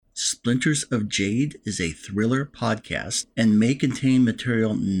Splinters of Jade is a thriller podcast and may contain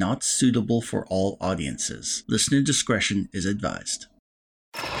material not suitable for all audiences. Listener discretion is advised.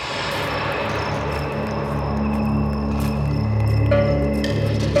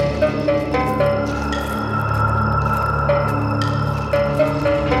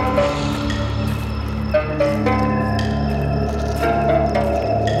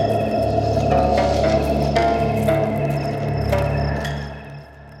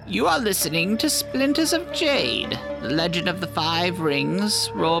 You are listening to Splinters of Jade, the Legend of the Five Rings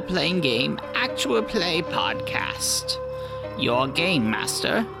role-playing game actual play podcast. Your game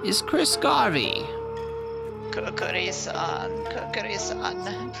master is Chris Garvey. Kukuri-san,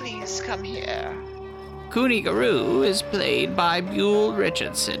 please come here. Kunigaru is played by Buell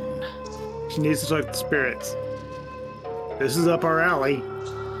Richardson. She needs to talk to spirits. This is up our alley.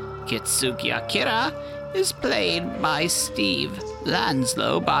 Kitsuki Akira is played by Steve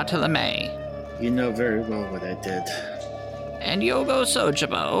Lanslow Bartolome. You know very well what I did. And Yogo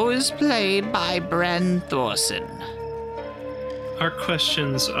Sojibo is played by Bren Thorson. Our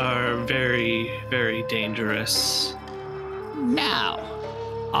questions are very, very dangerous. Now,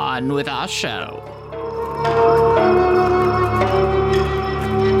 on with our show.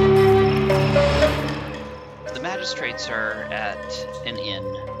 The magistrates are at an inn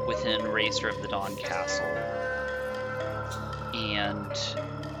within Razor of the Dawn Castle. And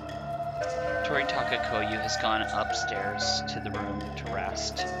Toritaka Koyu has gone upstairs to the room to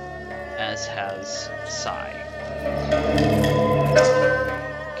rest, as has Sai.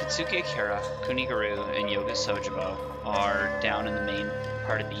 Kitsuki Akira, Kunigaru, and Yoga Sojibo are down in the main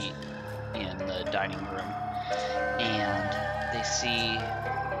part of the inn, the dining room, and they see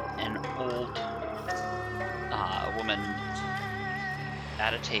an old woman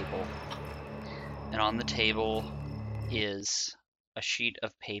at a table, and on the table is a sheet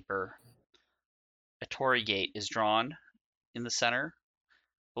of paper. A torii gate is drawn in the center.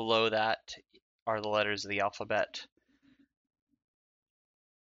 Below that are the letters of the alphabet.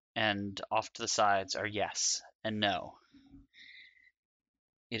 And off to the sides are yes and no.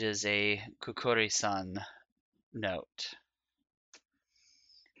 It is a Kukuri-san note.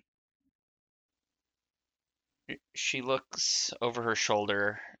 She looks over her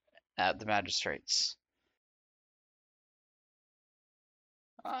shoulder at the magistrates.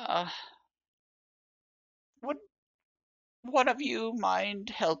 Would one of you mind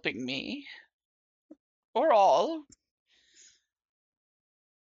helping me? Or all?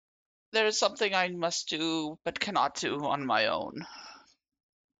 There is something I must do, but cannot do on my own.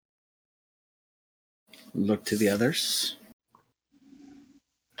 Look to the others.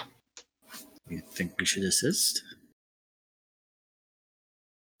 You think we should assist?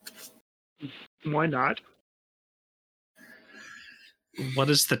 Why not? What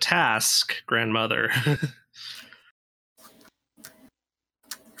is the task, grandmother?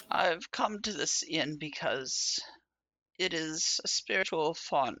 I've come to this inn because it is a spiritual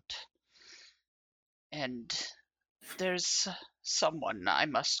font, and there's someone I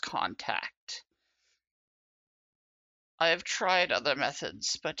must contact. I have tried other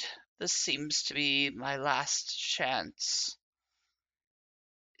methods, but this seems to be my last chance.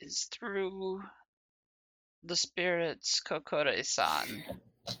 Is through the spirits, Kokore-san.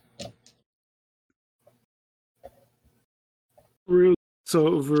 Roots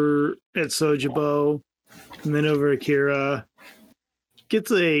over at Sojibo, and then over Akira.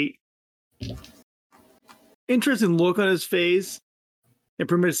 Gets a interesting look on his face, and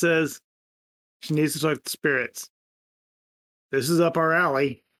pretty much says she needs to talk to spirits. This is up our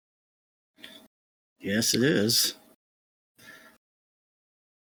alley. Yes, it is.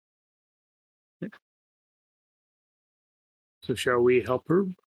 So shall we help her?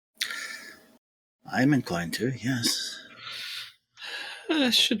 I'm inclined to, yes.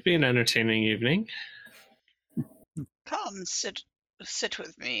 Should be an entertaining evening. Come, sit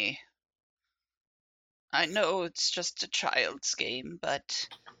with me. I know it's just a child's game, but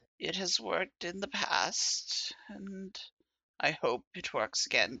it has worked in the past, and I hope it works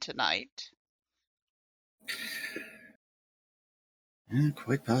again tonight. Yeah,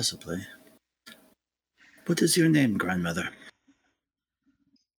 quite possibly. What is your name, grandmother?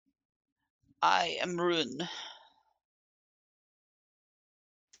 I am Run.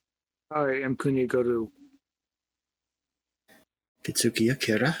 I am Kunigaru. Kitsuki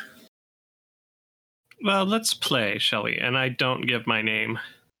Akira? Well, let's play, shall we? And I don't give my name.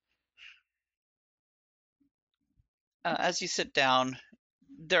 As you sit down,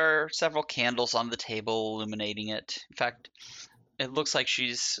 there are several candles on the table illuminating it. In fact, it looks like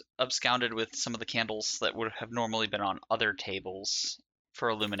she's absconded with some of the candles that would have normally been on other tables for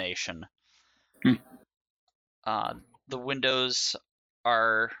illumination. Hmm. The windows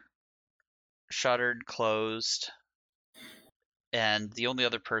are shuttered, closed, and the only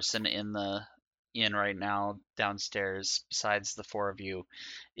other person in the inn right now downstairs, besides the four of you,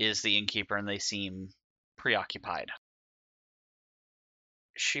 is the innkeeper, and they seem preoccupied.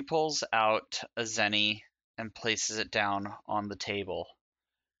 She pulls out a zenny and places it down on the table.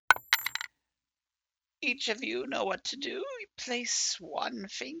 Each of you know what to do. You place one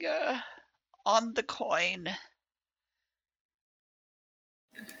finger on the coin.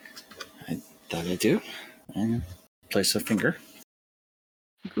 That I do. And place a finger.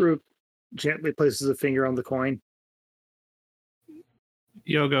 Group gently places a finger on the coin.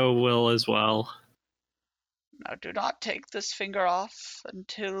 Yogo will as well. Now do not take this finger off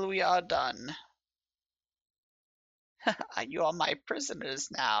until we are done. You are my prisoners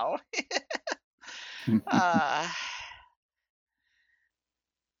now.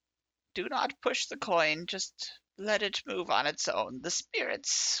 Do not push the coin, just let it move on its own. The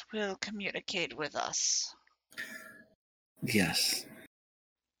spirits will communicate with us. Yes.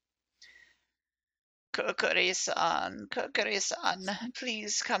 Kokori-san,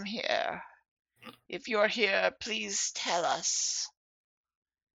 please come here. If you're here, please tell us.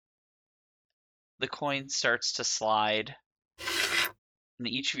 The coin starts to slide, and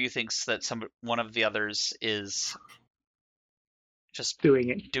each of you thinks that one of the others is just Doing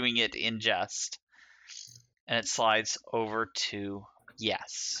it in jest. And it slides over to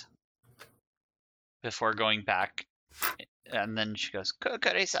yes. Before going back, and then she goes,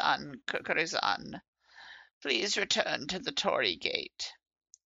 Kokori-san, please return to the Torii Gate.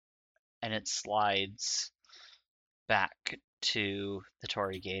 And it slides back to the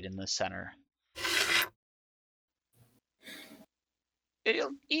Torii Gate in the center.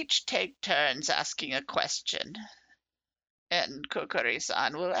 You'll each take turns asking a question, and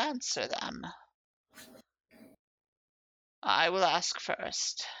Kokori-san will answer them. I will ask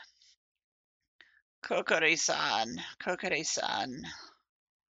first. Kokori-san,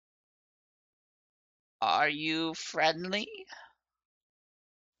 are you friendly?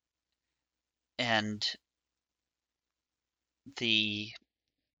 And the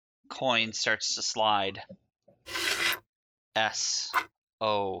coin starts to slide. SOMETIMES.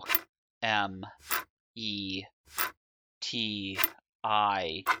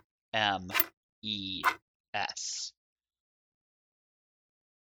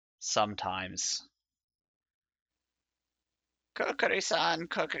 Sometimes.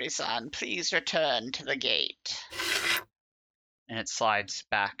 Kokori-san, please return to the gate. And it slides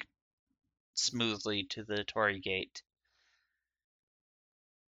back smoothly to the Torii Gate.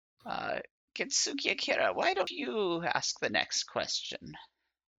 Kitsuki Akira, why don't you ask the next question?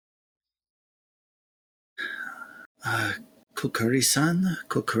 Kokori-san,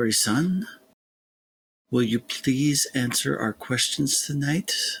 will you please answer our questions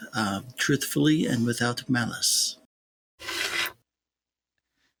tonight, truthfully and without malice?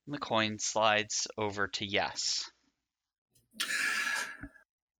 The coin slides over to yes.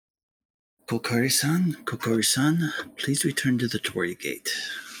 Kokori-san, please return to the Torii Gate.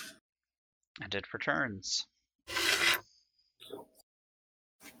 And it returns.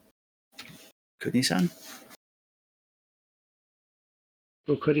 Kuni-san?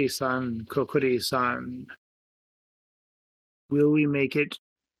 Kokori-san, will we make it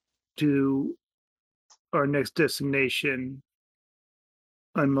to our next destination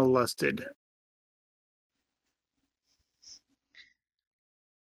unmolested?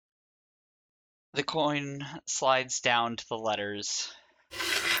 The coin slides down to the letters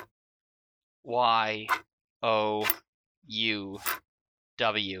YOUWISH.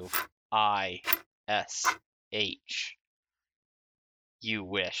 You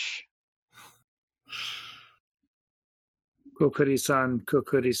wish.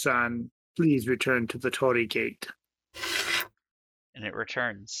 Kokori-san, please return to the Torii Gate. And it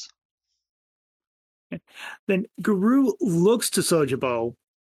returns. Then Guru looks to Sojibo.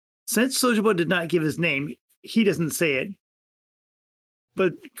 Since Sojibo did not give his name, he doesn't say it.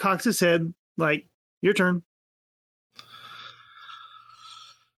 But cocks his head like, your turn.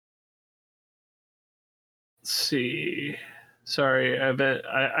 Let's see. Sorry,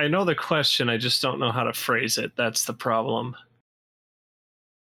 I know the question, I just don't know how to phrase it. That's the problem.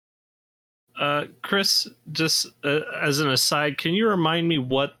 Chris, just as an aside, can you remind me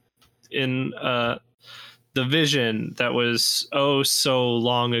what in the vision that was so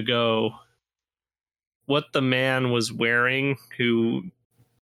long ago, what the man was wearing who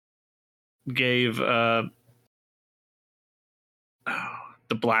gave the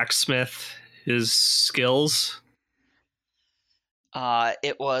blacksmith his skills?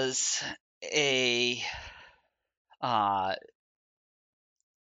 It was he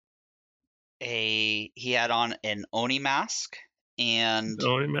had on an Oni mask and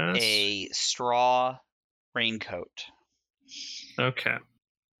Oni mask? a straw raincoat. Okay.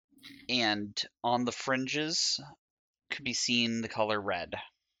 And on the fringes could be seen the color red.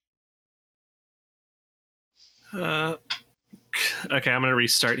 Okay, I'm gonna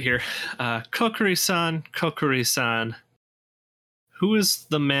restart here. Kokiri-san, Kokiri-san. Who is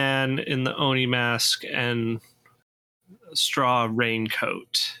the man in the Oni mask and straw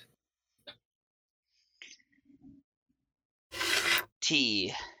raincoat?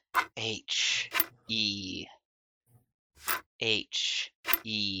 THEHEIR.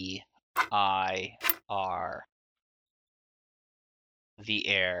 The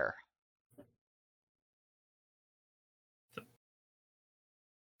air.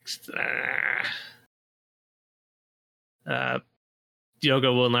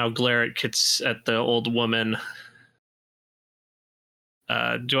 Yoga will now glare at the old woman.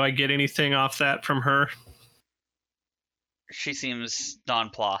 Do I get anything off that from her? She seems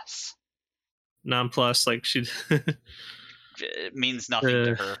nonplussed. Nonplussed, like she. It means nothing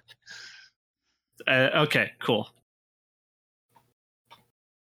to her. Okay, cool.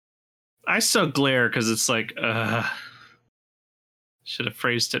 I still glare because it's like, should have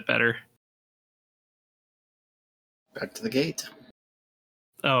phrased it better. Back to the gate.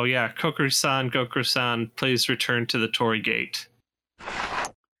 Oh yeah, Kokiri-san, Goku-san, please return to the Torii Gate.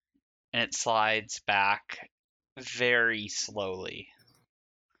 And it slides back very slowly.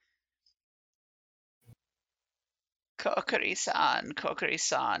 Kokiri-san,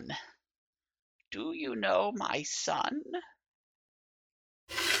 Kokiri-san, do you know my son?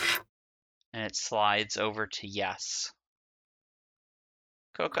 And it slides over to yes.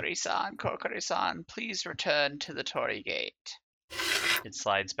 Kokiri-san, Kokiri-san, please return to the Torii Gate. It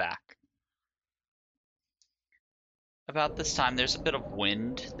slides back. About this time, there's a bit of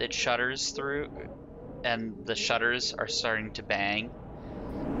wind that shudders through, and the shutters are starting to bang.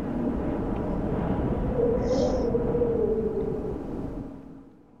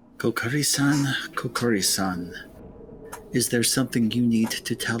 Kokiri-san, Kokiri-san, is there something you need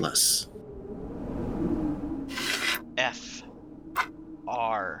to tell us?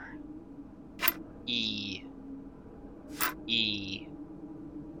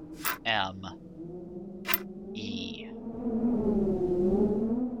 FREEME.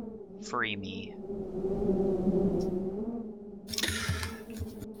 Free me.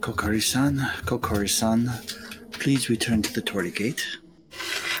 Kokiri-san, Kokiri-san, please return to the Torii Gate.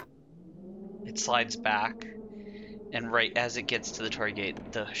 It slides back, and right as it gets to the Torii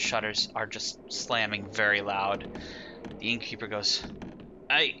Gate, the shutters are just slamming very loud. The innkeeper goes,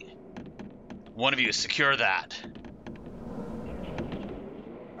 "Hey, one of you secure that.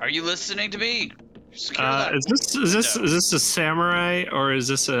 Are you listening to me? Secure that." Is this a samurai or is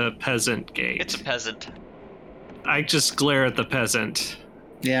this a peasant gate? It's a peasant. I just glare at the peasant.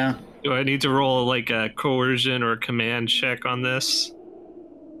 Yeah. Do I need to roll like a coercion or command check on this?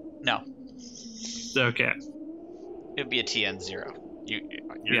 No. Okay. It would be a TN0.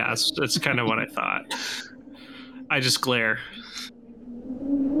 Yeah, that's kind of what I thought. I just glare.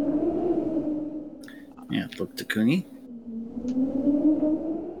 Yeah, look to Kuni.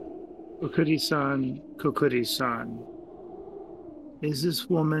 Kokiri-san, Kokiri-san, is this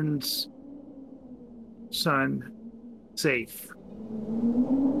woman's son safe?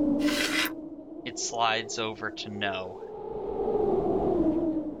 It slides over to no.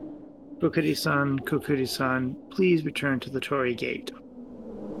 Kokiri-san, Kokiri-san, please return to the Torii Gate.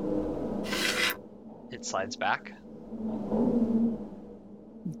 It slides back.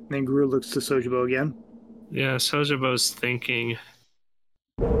 Then Guru looks to Sojibo again. Yeah, Sojibo's thinking.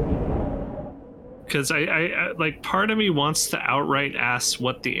 Because I like, part of me wants to outright ask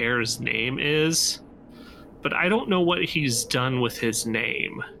what the heir's name is, but I don't know what he's done with his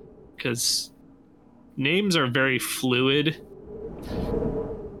name. Because names are very fluid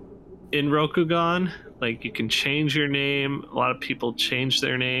in Rokugan. Like, you can change your name. A lot of people change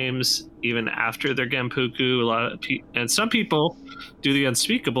their names even after their Genpuku. And some people do the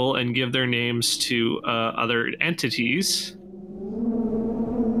unspeakable and give their names to other entities.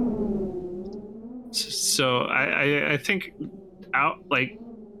 So I think I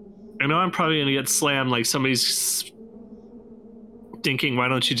know I'm probably gonna get slammed. Like, somebody's thinking, why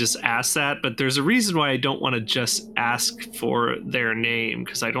don't you just ask that? But there's a reason why I don't want to just ask for their name,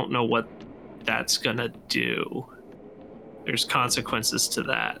 because I don't know what that's gonna do. There's consequences to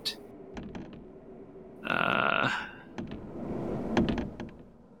that.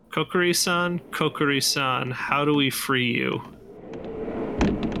 Kokiri-san, Kokiri-san, how do we free you?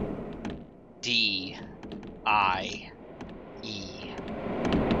 D-I-E.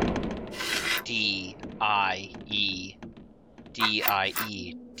 D-I-E.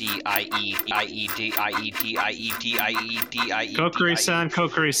 D-I-E. D-I-E. D-I-E. D-I-E. D-I-E. D-I-E. D-I-E.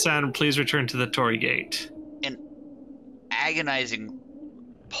 Kokiri-san, please return to the Torii Gate. An agonizing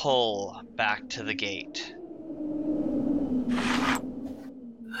pull back to the gate.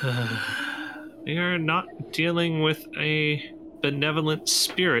 We are not dealing with a benevolent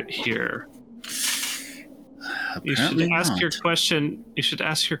spirit here. You should ask your question. You should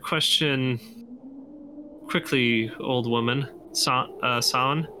ask your question quickly, old woman,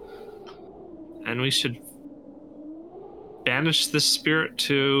 San. And we should banish this spirit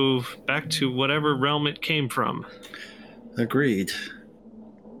back to whatever realm it came from. Agreed.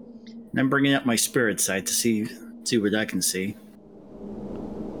 I'm bringing up my spirit side to see what I can see.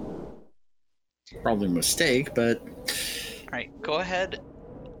 Probably a mistake, but... Alright, go ahead.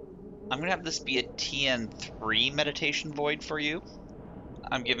 I'm going to have this be a TN3 meditation void for you.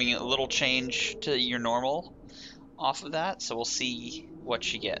 I'm giving you a little change to your normal off of that, so we'll see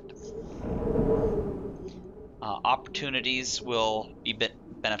what you get. Opportunities will be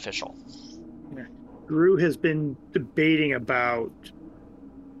beneficial. Gru has been debating about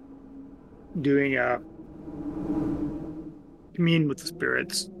doing a commune with the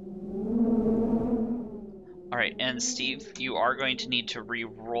spirits. Alright, and Steve, you are going to need to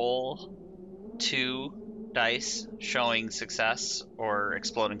re-roll 2 dice showing success or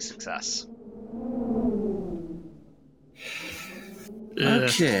exploding success.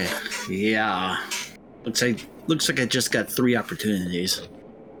 Okay. Yeah. Looks like I just got 3 opportunities.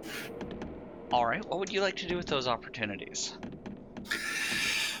 Alright, what would you like to do with those opportunities?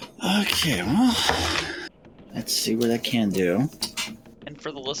 Okay, well, let's see what I can do. And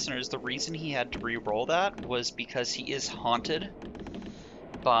for the listeners, the reason he had to re-roll that was because he is haunted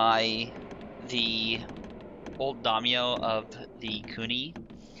by the old daimyo of the Kuni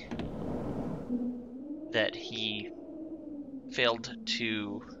that he failed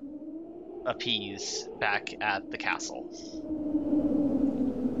to appease back at the castle.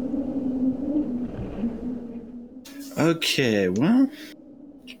 Okay, well...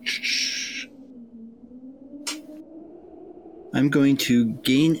 I'm going to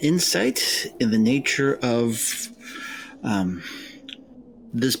gain insight in the nature of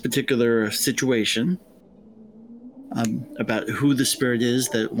this particular situation, about who the spirit is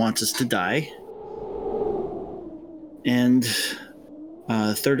that wants us to die. And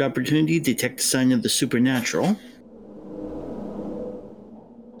third opportunity, detect a sign of the supernatural.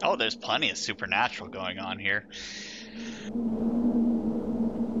 Oh, there's plenty of supernatural going on here.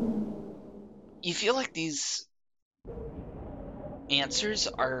 You feel like these answers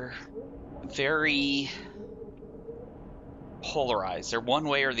are very polarized. They're one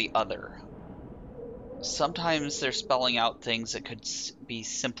way or the other. Sometimes they're spelling out things that could be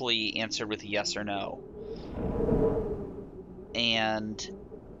simply answered with a yes or no. And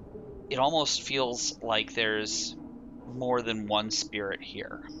it almost feels like there's more than one spirit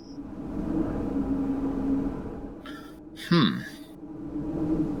here.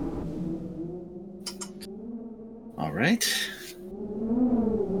 All right.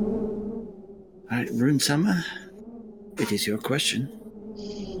 Rune-sama, it is your question.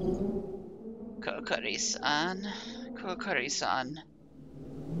 Kokiri-san,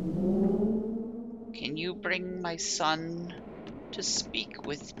 can you bring my son to speak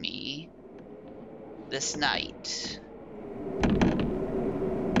with me this night?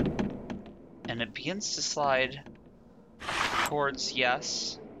 And it begins to slide towards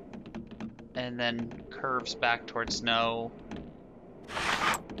yes, and then curves back towards no,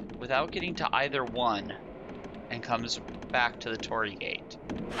 without getting to either one, and comes back to the Torii Gate.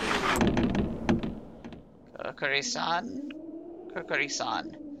 Kokiri-san,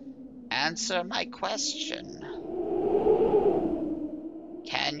 answer my question.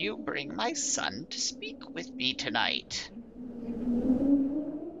 Can you bring my son to speak with me tonight?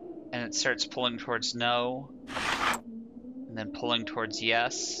 And it starts pulling towards no, and then pulling towards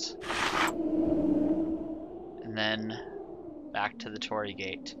yes, and then back to the Torii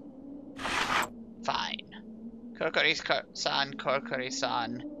Gate. Fine. Kokiri-san,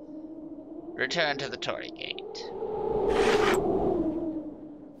 return to the Torii Gate.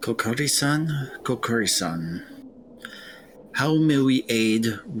 Kokiri-san, how may we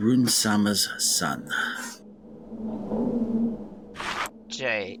aid Rune-sama's son?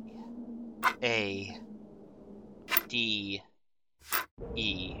 J-A-D-E.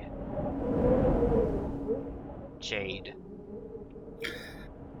 Jade.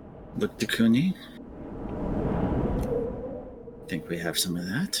 Look to Kuni. Think we have some of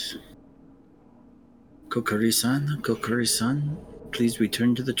that. Kokori-san, please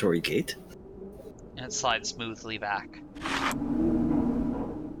return to the Torii Gate. And it slides smoothly back.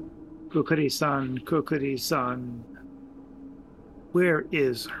 Kokori-san, where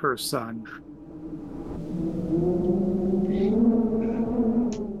is her son?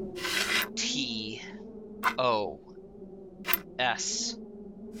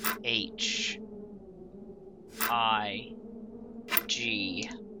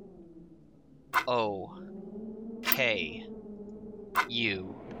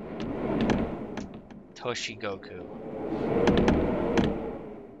 Toshigoku. Toshigoku.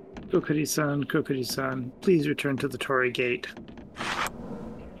 Kokori-san, please return to the Torii Gate.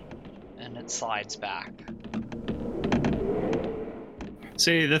 And it slides back.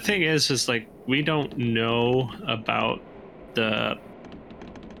 See, the thing is like, we don't know about the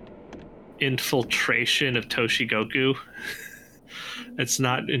infiltration of Toshigoku. It's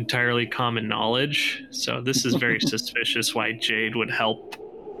not entirely common knowledge, so this is very suspicious why Jade would help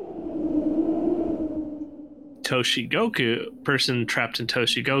Toshigoku, person trapped in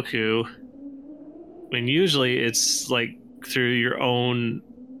Toshigoku, when usually it's like through your own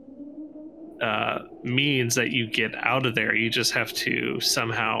means that you get out of there. You just have to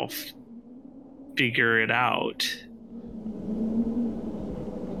somehow figure it out.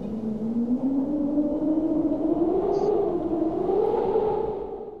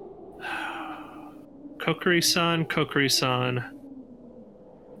 Kokori-san,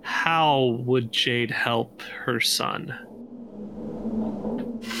 how would Jade help her son?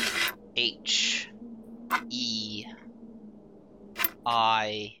 H-E-I-S-C-H-A-I-N-E-D.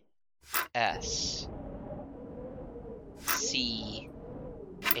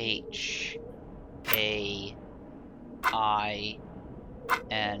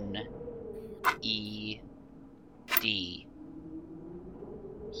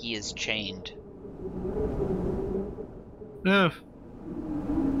 He is chained. No.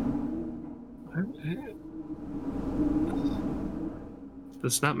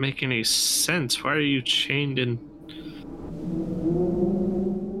 Does not make any sense. Why are you chained in?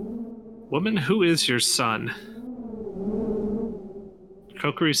 Woman, who is your son?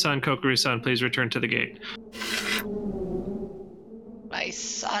 Kokori-san, please return to the gate. My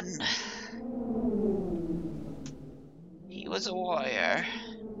son. He was a warrior.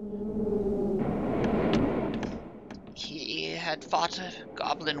 He had fought a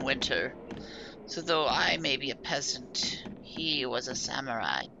goblin winter, so though I may be a peasant, he was a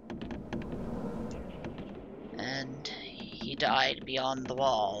samurai. And he died beyond the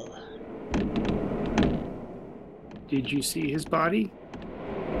wall. Did you see his body?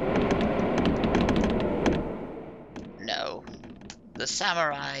 No. The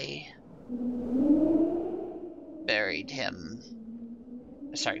samurai buried him.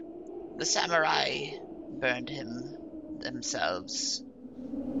 Sorry. The samurai burned him themselves.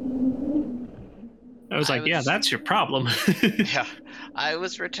 I was like, yeah, that's your problem. Yeah. I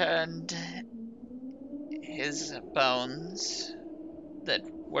was returned his bones that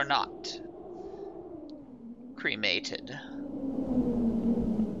were not cremated,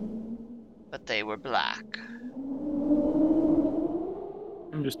 but they were black.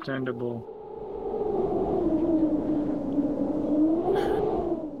 Understandable.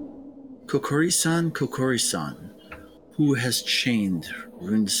 Kokori-san, who has chained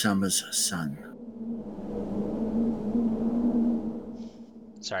Rune-sama's son?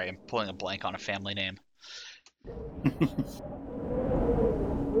 Sorry, I'm pulling a blank on a family name.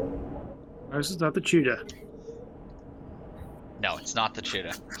 This is not the Chuda. No, it's not the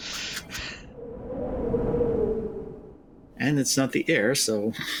Chuda. And it's not the heir,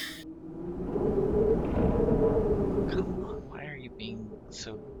 so... Why are you being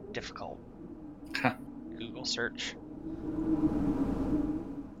so difficult? Huh. Google search.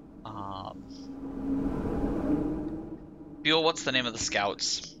 Buell, what's the name of the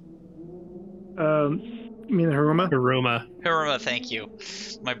scouts? You mean the Haruma? Haruma, thank you.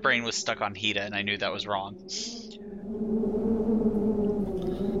 My brain was stuck on Hida, and I knew that was wrong.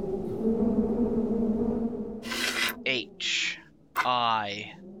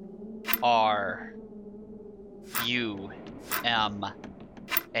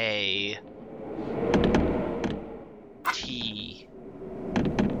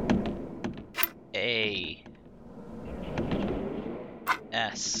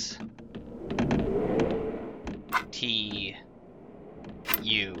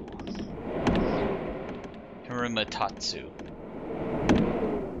 Haruma Tatsu.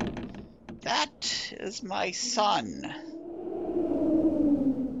 That is my son.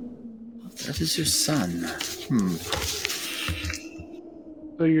 That is your son.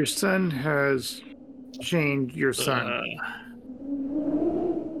 So your son has chained your son.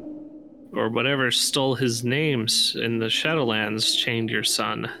 Or whatever stole his names in the Shadowlands chained your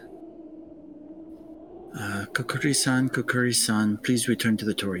son. Kokuri-san, please return to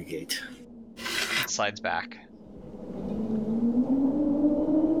the Torii Gate. It slides back.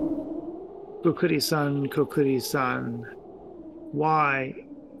 Kokuri-san, why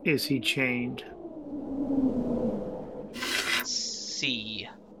is he chained?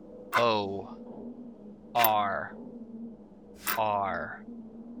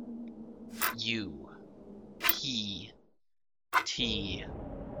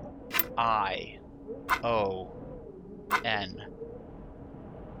 CORRUPTION.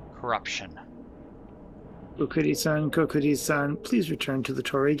 Corruption. Kokuri-san, please return to the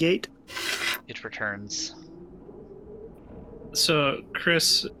Torii Gate. It returns. So,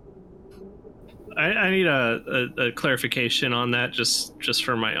 Chris, I need a clarification on that just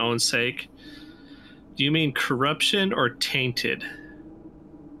for my own sake. Do you mean corruption or tainted?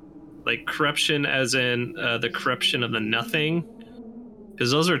 Like corruption as in the corruption of the nothing?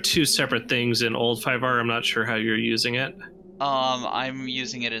 Because those are two separate things in Old 5R. I'm not sure how you're using it. I'm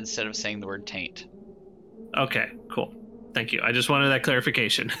using it instead of saying the word taint. Okay, cool. Thank you. I just wanted that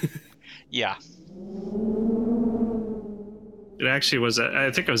clarification. Yeah. It actually was,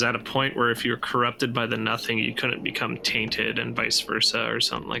 I think it was at a point where if you were corrupted by the nothing, you couldn't become tainted and vice versa or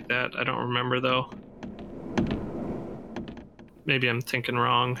something like that. I don't remember though. Maybe I'm thinking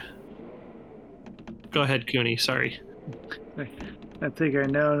wrong. Go ahead, Cooney. Sorry. I think I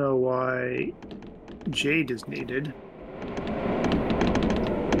now know why Jade is needed.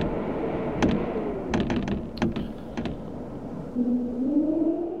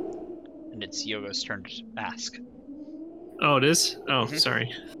 And it's Yogo's turn to ask. Oh, it is? Oh,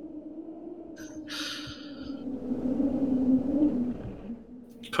 sorry.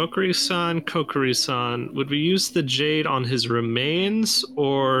 Kokuri-san, would we use the jade on his remains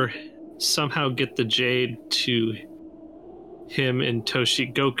or somehow get the jade to him in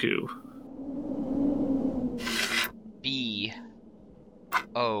Toshigoku?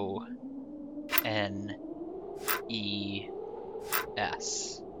 BONES.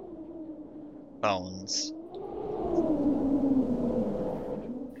 Bones.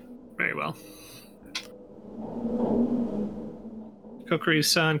 Very well.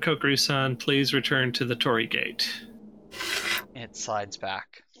 Kokuri-san, please return to the Torii Gate. It slides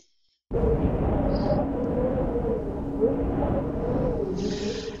back.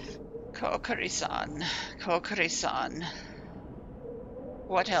 Kokuri-san,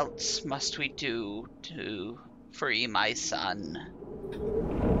 what else must we do to free my son?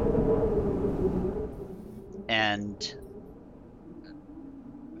 And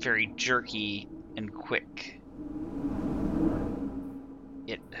very jerky and quick,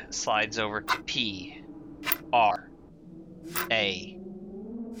 it slides over to P-R-A-Y.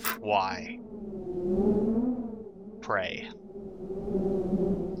 Pray.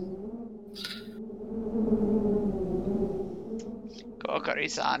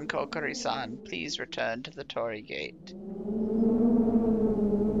 Kokuri-san, please return to the Torii Gate.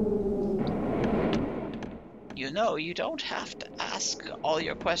 You know, you don't have to ask all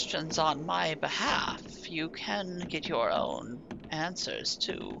your questions on my behalf. You can get your own answers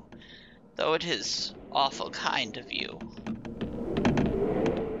too, though it is awful kind of you.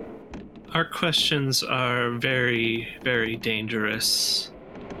 Our questions are very, very dangerous.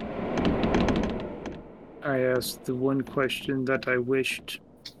 I asked the one question that I wished,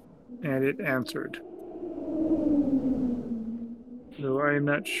 and it answered. Though I am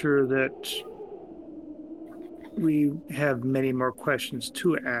not sure that we have many more questions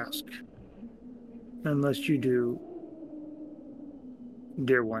to ask. Unless you do,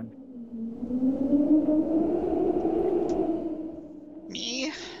 dear one.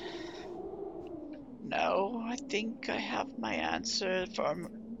 Me? No, I think I have my answer from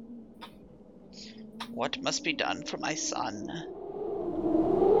what must be done for my son.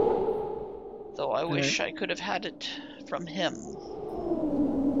 Though I wish I could have had it from him.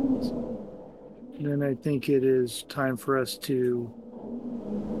 Then I think it is time for us to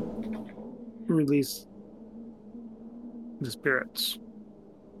release the spirits.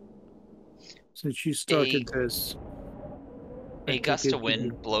 Since you started this. A gust of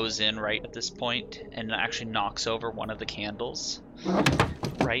wind blows in right at this point and actually knocks over one of the candles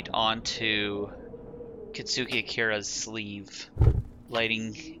right onto Kitsuki Akira's sleeve,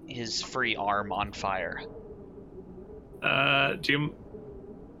 lighting his free arm on fire. Do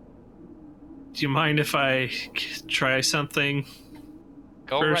you mind if I try something?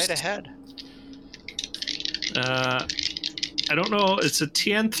 Go first? right ahead. I don't know. It's a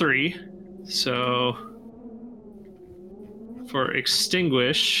TN3, so for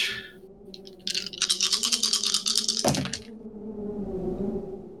extinguish.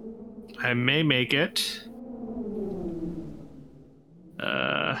 I may make it.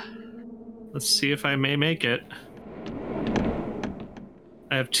 Let's see if I may make it.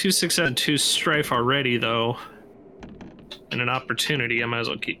 I have 2 success and 2 strife already, though. And an opportunity, I might as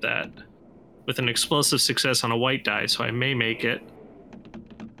well keep that. With an explosive success on a white die, so I may make it.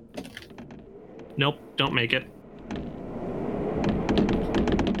 Nope, don't make it.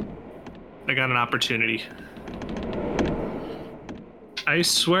 I got an opportunity. I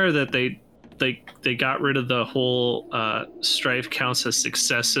swear that they got rid of the whole strife counts as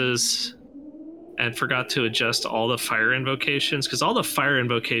successes and forgot to adjust all the fire invocations, because all the fire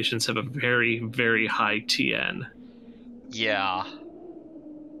invocations have a very, very high TN. Yeah.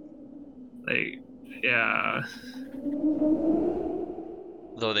 Yeah.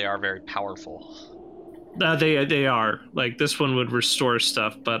 Though they are very powerful. They are. Like, this one would restore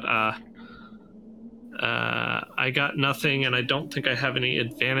stuff, but I got nothing, and I don't think I have any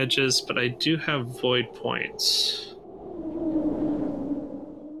advantages, but I do have void points.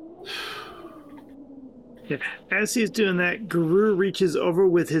 Yeah. As he's doing that, Guru reaches over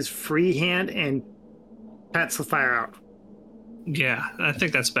with his free hand and pats the fire out. Yeah, I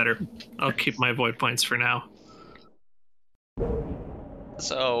think that's better. I'll keep my void points for now.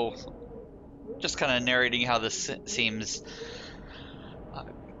 So, just kind of narrating how this seems,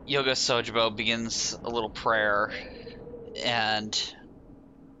 Yoga Sojibo begins a little prayer, and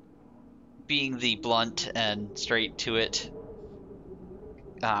being the blunt and straight to it,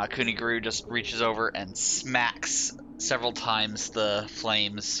 Kuniguru just reaches over and smacks several times the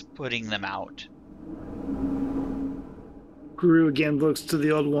flames, putting them out. Guru again looks to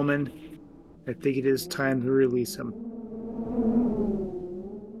the old woman. I think it is time to release him.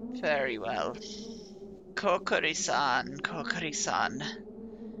 Very well. Kokori-san,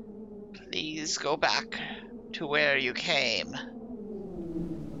 please go back to where you came.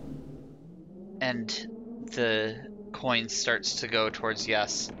 And the coin starts to go towards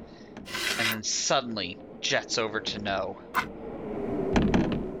yes, and then suddenly jets over to no.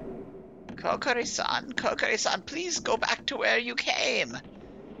 Kokori-san, please go back to where you came.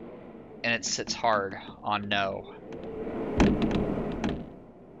 And it sits hard on no.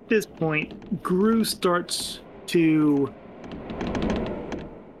 At this point, Guru starts to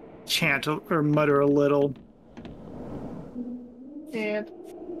chant or mutter a little. And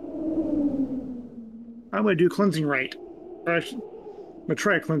I'm going to do Cleansing Rite. I'm going to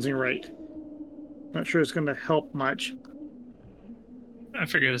try a Cleansing Rite. Not sure it's going to help much. I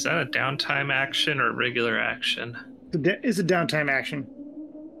figured, is that a downtime action or regular action? It's a downtime action.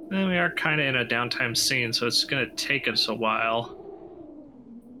 And we are kind of in a downtime scene, so it's going to take us a while.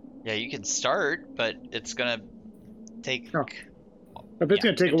 Yeah, you can start, but it's going to take... Oh. If it's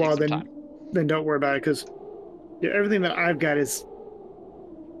going to take a while, then don't worry about it, because everything that I've got is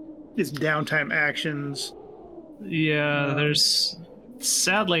downtime actions. Yeah, there's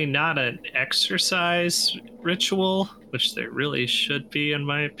sadly not an exercise ritual, which there really should be, in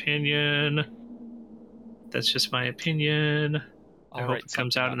my opinion. That's just my opinion. I hope it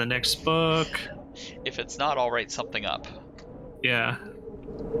comes out in the next book. If it's not, I'll write something up. Yeah.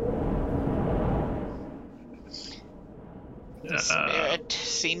 The spirit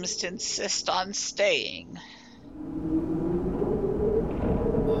seems to insist on staying.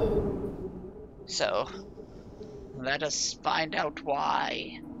 So, let us find out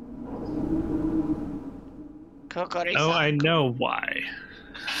why. Kokori-san. Oh, I know why.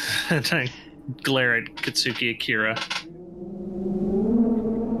 And I glare at Katsuki Akira.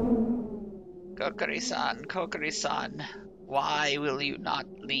 Kokori-san, why will you not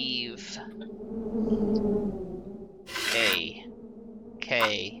leave? A-K-I-R-A.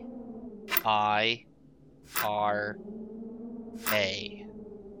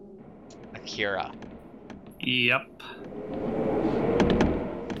 Akira. Yep.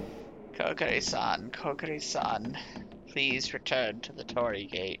 Kokori-san, please return to the Torii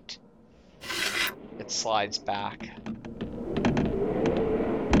Gate. It slides back.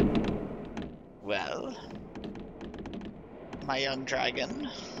 Well, my young dragon,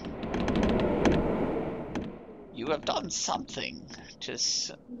 you have done something.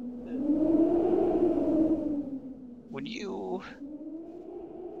 Would you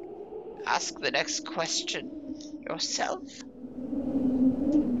ask the next question yourself?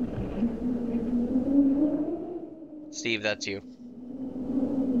 Steve, that's you.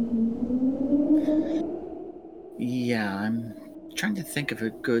 Yeah, I'm trying to think of a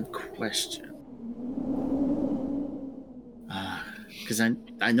good question. Because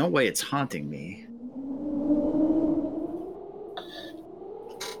I know why it's haunting me.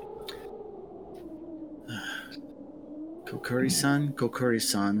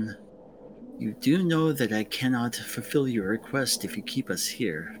 Kokori-san, you do know that I cannot fulfill your request if you keep us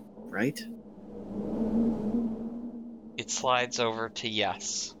here, right? It slides over to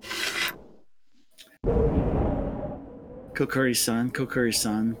yes.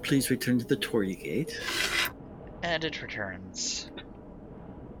 Kokori-san, please return to the Torii Gate. And it returns.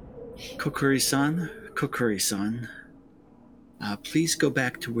 Kokori-san, please go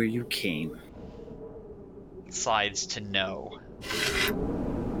back to where you came. It slides to no.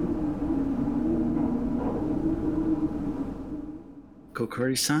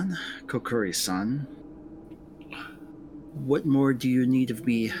 Kokori-san, what more do you need of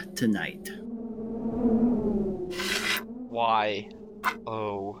me tonight? YOUAREPPED.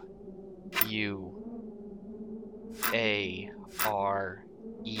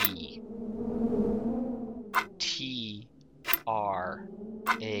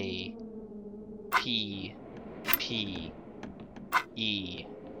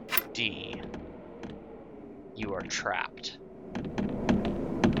 You are trapped.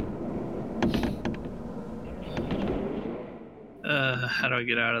 How do I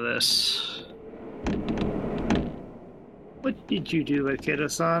get out of this? What did you do,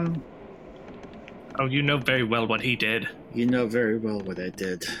 Akira-san? Oh, you know very well what he did. You know very well what I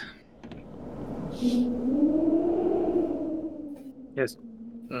did. Yes.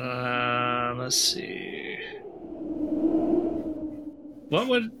 Let's see. What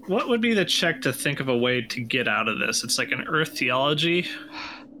would be the check to think of a way to get out of this? It's like an Earth theology.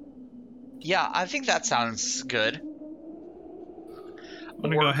 Yeah, I think that sounds good. I'm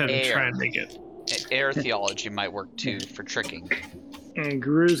gonna go ahead and try and make it. Air theology might work too for tricking. And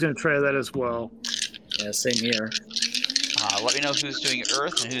Guru's going to try that as well. Yeah, same here. Let me know who's doing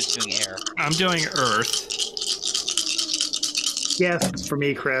Earth and who's doing air. I'm doing Earth. Yes, for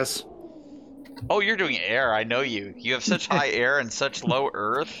me, Chris. Oh, you're doing air. I know you. You have such high air and such low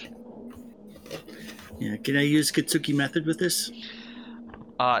Earth. Yeah, can I use Kitsuki method with this?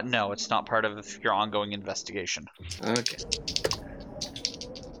 No, it's not part of your ongoing investigation. Okay.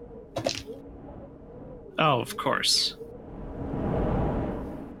 Oh, of course.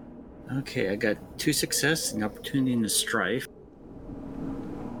 Okay, I got 2 success, an opportunity, and a strife.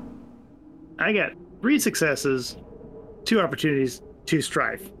 I got 3 successes, 2 opportunities, 2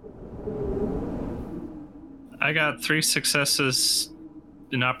 strife. I got 3 successes,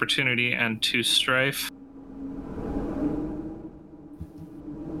 an opportunity, and 2 strife.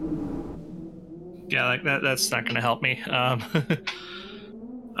 Yeah, like that's not going to help me.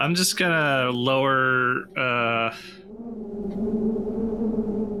 I'm just going to lower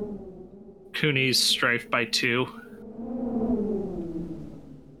Kuni's strife by 2.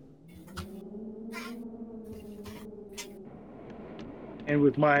 And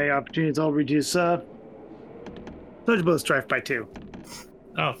with my opportunities, I'll reduce Sojibo's strife by 2.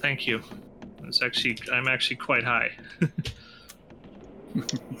 Oh, thank you. I'm actually quite high. All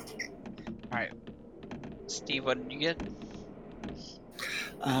right, Steve, what did you get?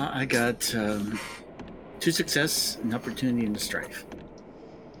 I got 2 success, an opportunity, and a strife.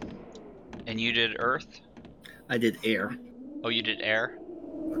 And you did Earth? I did air. Oh, you did air?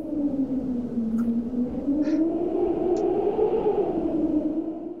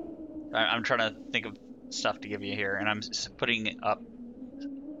 I'm trying to think of stuff to give you here, and I'm putting up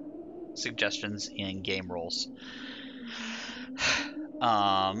suggestions in game rolls.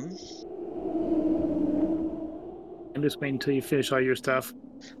 I'm just waiting until you finish all your stuff.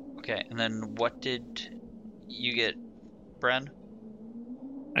 Okay, and then what did you get, Bren?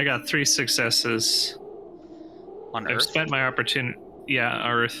 I got 3 successes. On I've Earth? spent my opportunity. Yeah,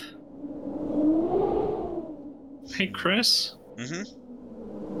 Earth. Hey, Chris. Mm-hmm.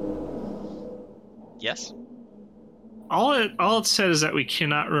 Yes? All it said is that we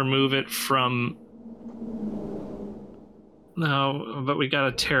cannot remove it from. No, but we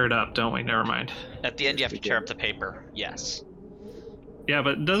gotta tear it up, don't we? Never mind. At the end, you have to tear up the paper. Yes. Yeah,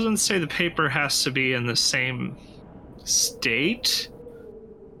 but it doesn't say the paper has to be in the same state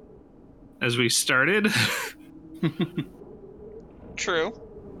as we started. True.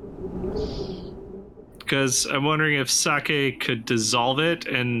 Because I'm wondering if sake could dissolve it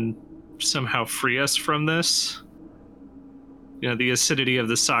and somehow free us from this. You know, the acidity of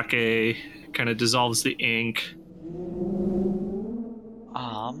the sake kind of dissolves the ink.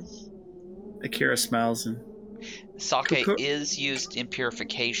 Akira smiles and... Sake is used in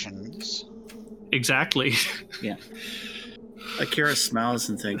purifications. Exactly. Yeah. Akira smiles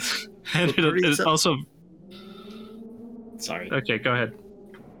and thinks... And it also... Sorry. Okay, go ahead.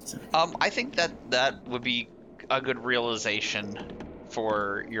 I think that would be a good realization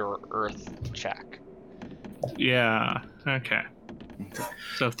for your Earth check. Yeah. Okay.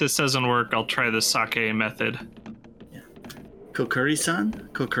 So if this doesn't work, I'll try the sake method.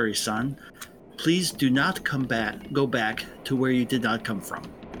 Kokuri-san, please do not go back to where you did not come from.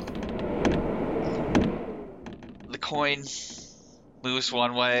 The coin moves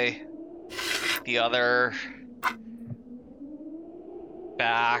one way, the other,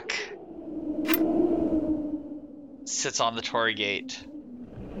 back, sits on the torii gate,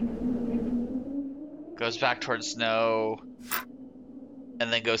 goes back towards no,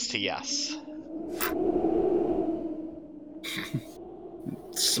 and then goes to yes.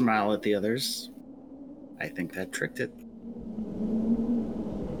 Smile at the others. I think that tricked it.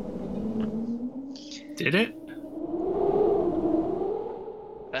 Did it?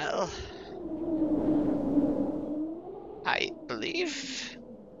 Well, I believe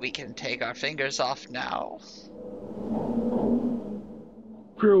we can take our fingers off now.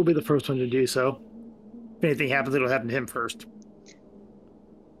 Crew will be the first one to do so. If anything happens, it'll happen to him first.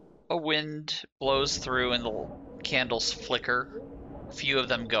 A wind blows through and the candles flicker. A few of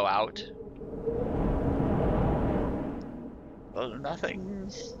them go out. Well,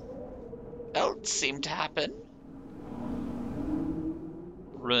 nothing else seemed to happen.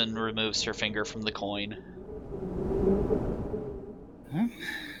 Run removes her finger from the coin. Huh?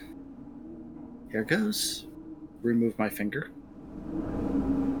 Here goes. Remove my finger.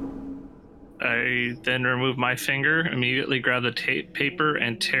 I then remove my finger, immediately grab the paper,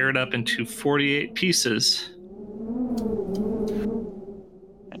 and tear it up into 48 pieces.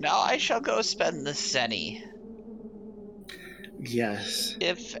 And now I shall go spend the Senni. Yes.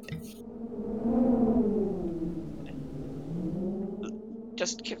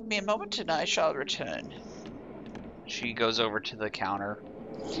 Just give me a moment and I shall return. She goes over to the counter,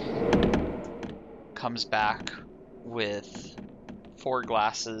 comes back with 4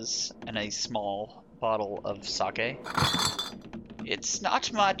 glasses and a small bottle of sake. It's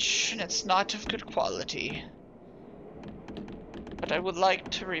not much, and it's not of good quality, but I would like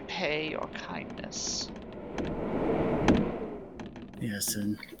to repay your kindness. Yes,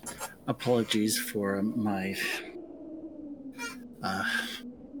 and apologies for my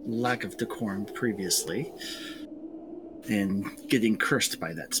lack of decorum previously and getting cursed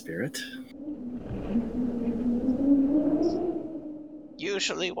by that spirit.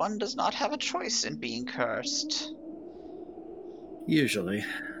 Usually one does not have a choice in being cursed. Usually.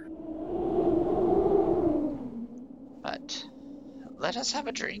 But let us have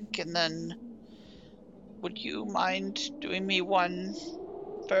a drink, and then would you mind doing me one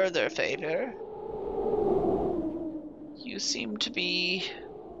further favor? You seem to be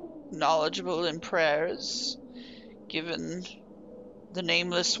knowledgeable in prayers, given the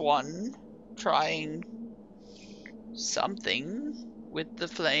Nameless One trying something with the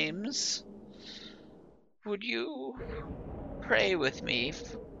flames. Would you pray with me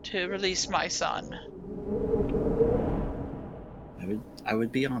to release my son? I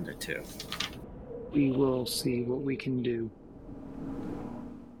would be honored to. We will see what we can do.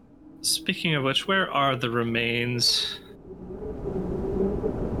 Speaking of which, where are the remains?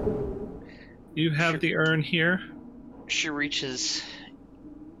 You have the urn here? She reaches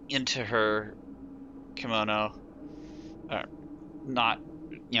into her kimono. Not,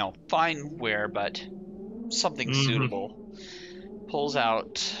 fine wear, but something suitable. Pulls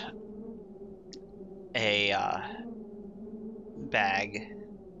out a bag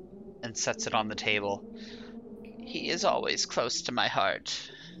and sets it on the table. He is always close to my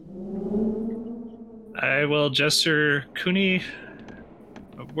heart. I will gesture, Kuni,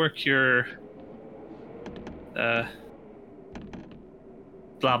 work your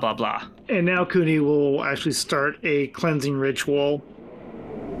blah blah blah. And now Kuni will actually start a cleansing ritual.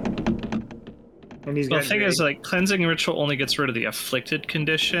 And he's The thing is, cleansing ritual only gets rid of the afflicted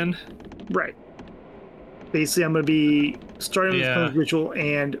condition. Right. Basically, I'm going to be starting with the cleansing ritual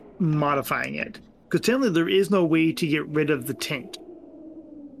and modifying it. Because technically, there is no way to get rid of the taint.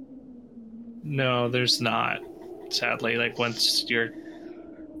 No, there's not. Sadly, once you're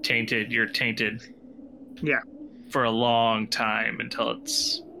tainted, you're tainted. Yeah. For a long time until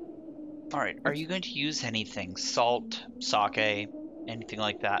it's... Alright, are you going to use anything? Salt, sake, anything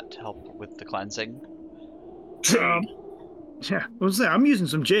like that to help with the cleansing? Yeah, I'm using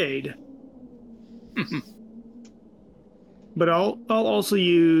some jade. But I'll also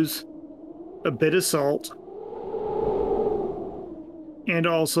use a bit of salt and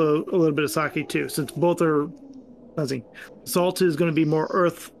also a little bit of sake too, since both are cleansing. Salt is going to be more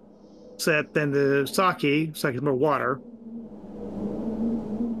earth set than the sake. Sake is more water.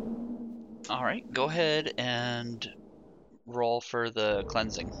 All right, go ahead and roll for the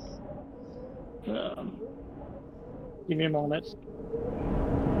cleansing. Give me a moment.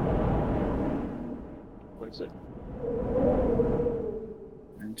 What is it?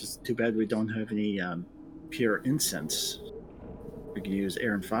 And just too bad we don't have any pure incense. We could use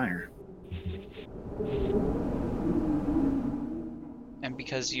air and fire. And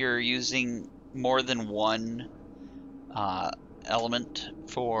because you're using more than one element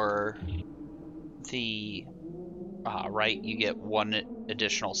for the right, you get one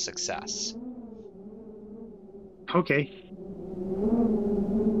additional success. Okay.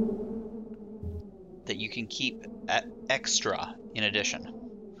 That you can keep extra in addition.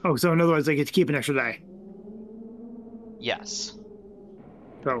 Oh, so in other words, I get to keep an extra die. Yes.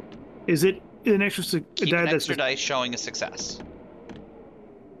 So, is it an extra Keep die an that's extra dice showing a success.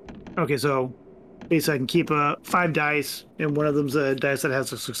 okay? So, basically, I can keep 5 dice, and one of them's a dice that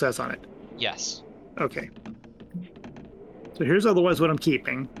has a success on it. Yes. Okay. So here's otherwise what I'm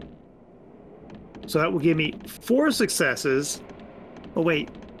keeping. So that will give me 4 successes. Oh wait,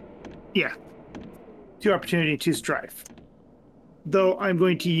 yeah, 2 opportunity, 2 strife. Though I'm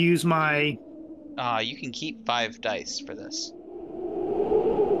going to use my. You can keep 5 dice for this.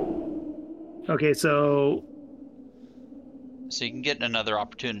 Okay, so So you can get another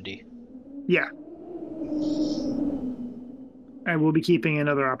opportunity. yeah, I will be keeping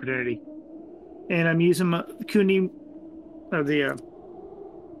another opportunity, and I'm using my Kuni of the.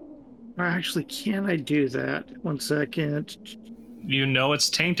 Actually, can I do that? 1 second. You know it's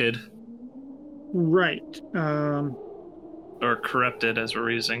tainted Right. or corrupted as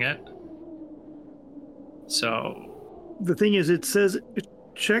we're using it. So The thing is, it says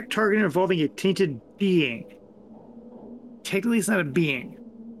check target involving a tainted being. Technically, it's not a being.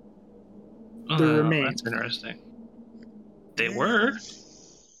 They remain. That's interesting. They were.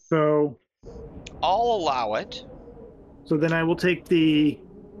 So I'll allow it. then I will take the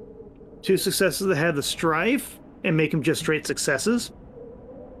 2 successes that had the strife and make them just straight successes.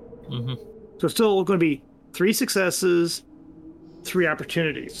 Mm-hmm. So it's still going to be 3 successes, 3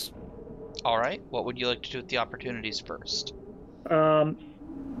 opportunities. All right. What would you like to do with the opportunities first?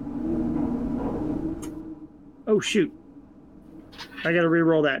 Oh shoot! I got to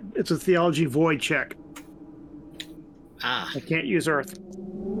re-roll that. It's a theology void check. Ah. I can't use Earth.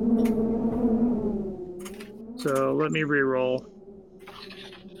 So let me re-roll.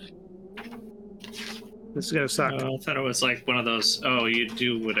 This is gonna suck. I thought it was like one of those. Oh, you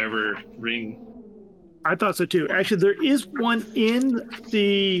do whatever ring. I thought so too. Actually, there is one in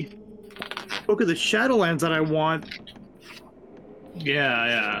the Book of the Shadowlands that I want,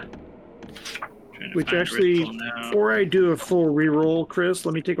 Yeah. which actually, before I do a full re-roll, Chris,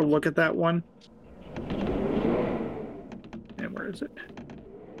 let me take a look at that one. And where is it?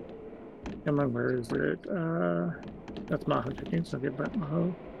 Come on, where is it? That's Maho. So get back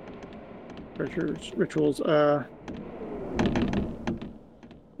Maho. Treasures, rituals. I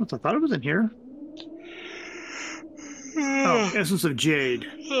thought it was in here. Oh, Essence of Jade,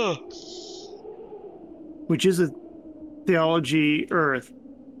 which is a theology Earth.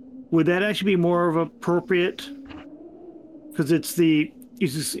 Would that actually be more of appropriate? Because it's the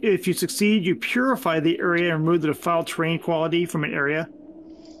if you succeed, you purify the area and remove the defiled terrain quality from an area.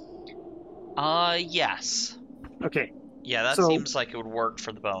 Yes. Okay. Yeah, that seems like it would work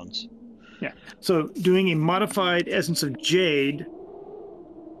for the bones. Yeah. So doing a modified Essence of Jade,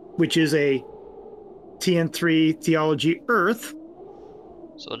 which is a TN3 Theology Earth.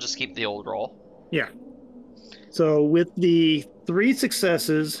 So we'll just keep the old roll. Yeah. So with the 3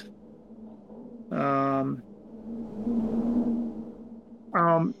 successes, so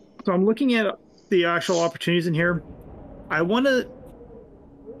I'm looking at the actual opportunities in here. I want to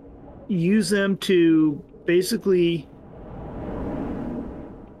use them to basically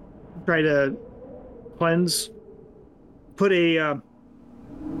try to cleanse, put the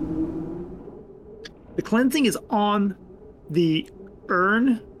cleansing is on the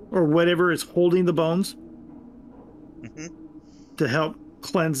urn or whatever is holding the bones to help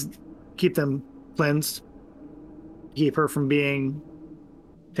keep them cleansed, keep her from being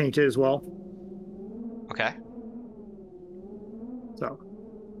tainted as well. Okay. So,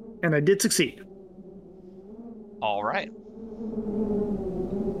 and I did succeed. All right.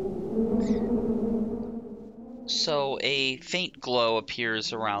 So a faint glow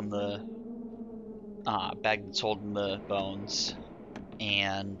appears around the bag that's holding the bones,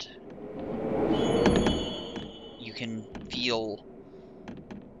 and you can feel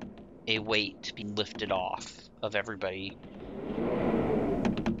a weight being lifted off of everybody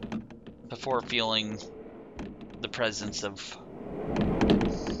before feeling the presence of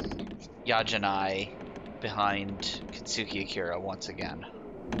Yajanai behind Kitsuki Akira once again.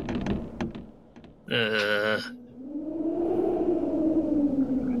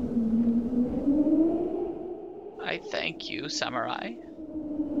 thank you, Samurai.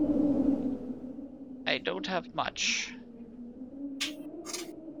 I don't have much.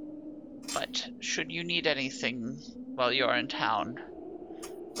 But should you need anything while you're in town,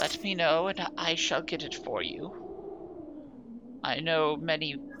 let me know and I shall get it for you. I know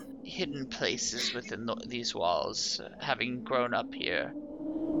many hidden places within these walls, having grown up here.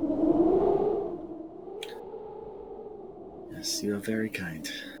 Yes, you are very kind.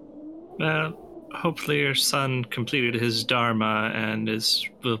 Hopefully your son completed his dharma and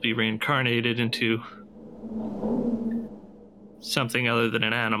will be reincarnated into something other than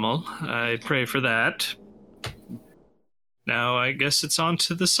an animal. I pray for that. Now I guess it's on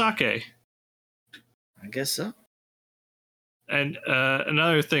to the sake. I guess so. And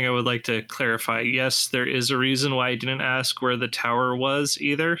another thing I would like to clarify, yes, there is a reason why I didn't ask where the tower was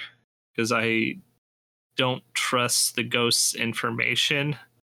either, because I don't trust the ghost's information.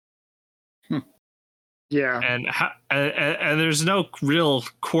 Yeah. And there's no real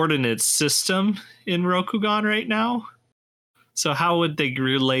coordinate system in Rokugan right now. So how would they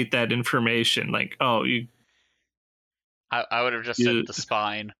relate that information? Like, oh, you... I would have just said the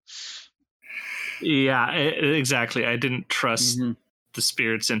spine. Yeah, exactly. I didn't trust the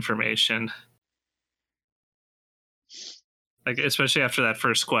spirit's information. Like, especially after that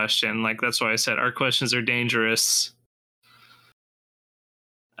first question. Like, that's why I said our questions are dangerous.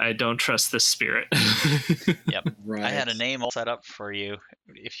 I don't trust this spirit. Yep. Right. I had a name all set up for you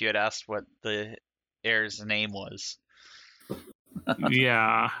if you had asked what the heir's name was.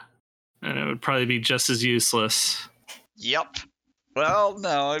 Yeah. And it would probably be just as useless. Yep. Well,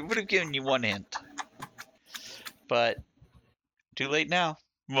 no, I would have given you one hint. But too late now.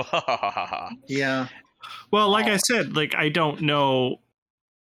 Yeah. Well, like I said, like I don't know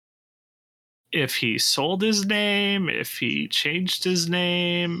if he sold his name, if he changed his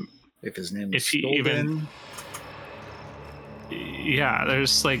name, If his name was if he stolen. Yeah,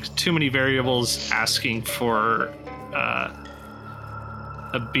 there's like too many variables asking for a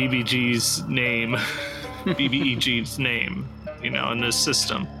BBG's name, BBEG's name, in this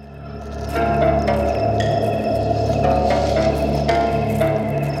system.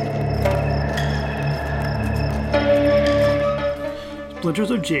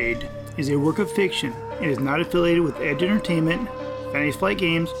 Splinters of Jade is a work of fiction. It is not affiliated with Edge Entertainment, Fantasy Flight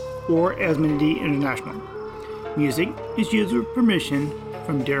Games, or Asmodee International. Music is used with permission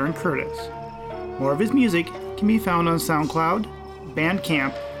from Darren Curtis. More of his music can be found on SoundCloud,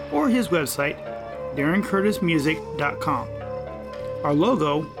 Bandcamp, or his website, DarrenCurtisMusic.com. Our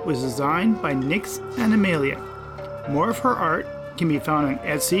logo was designed by Nyx Animalia. More of her art can be found on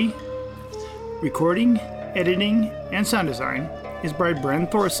Etsy. Recording, editing, and sound design is by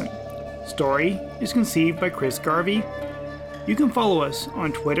Bren Thorson. Story is conceived by Chris Garvey. You can follow us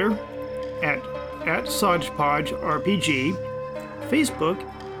on Twitter at SodgepodgeRPG, Facebook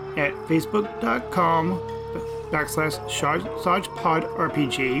at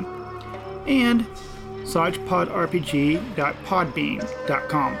facebook.com/SodgepodRPG, and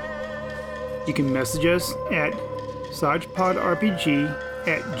SodgepodRPG.podbean.com. You can message us at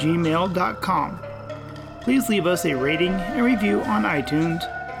SodgepodRPG@gmail.com. Please leave us a rating and review on iTunes,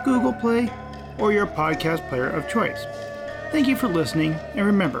 Google Play, or your podcast player of choice. Thank you for listening, and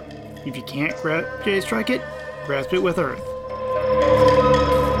remember, if you can't Jade Strike it, grasp it with Earth.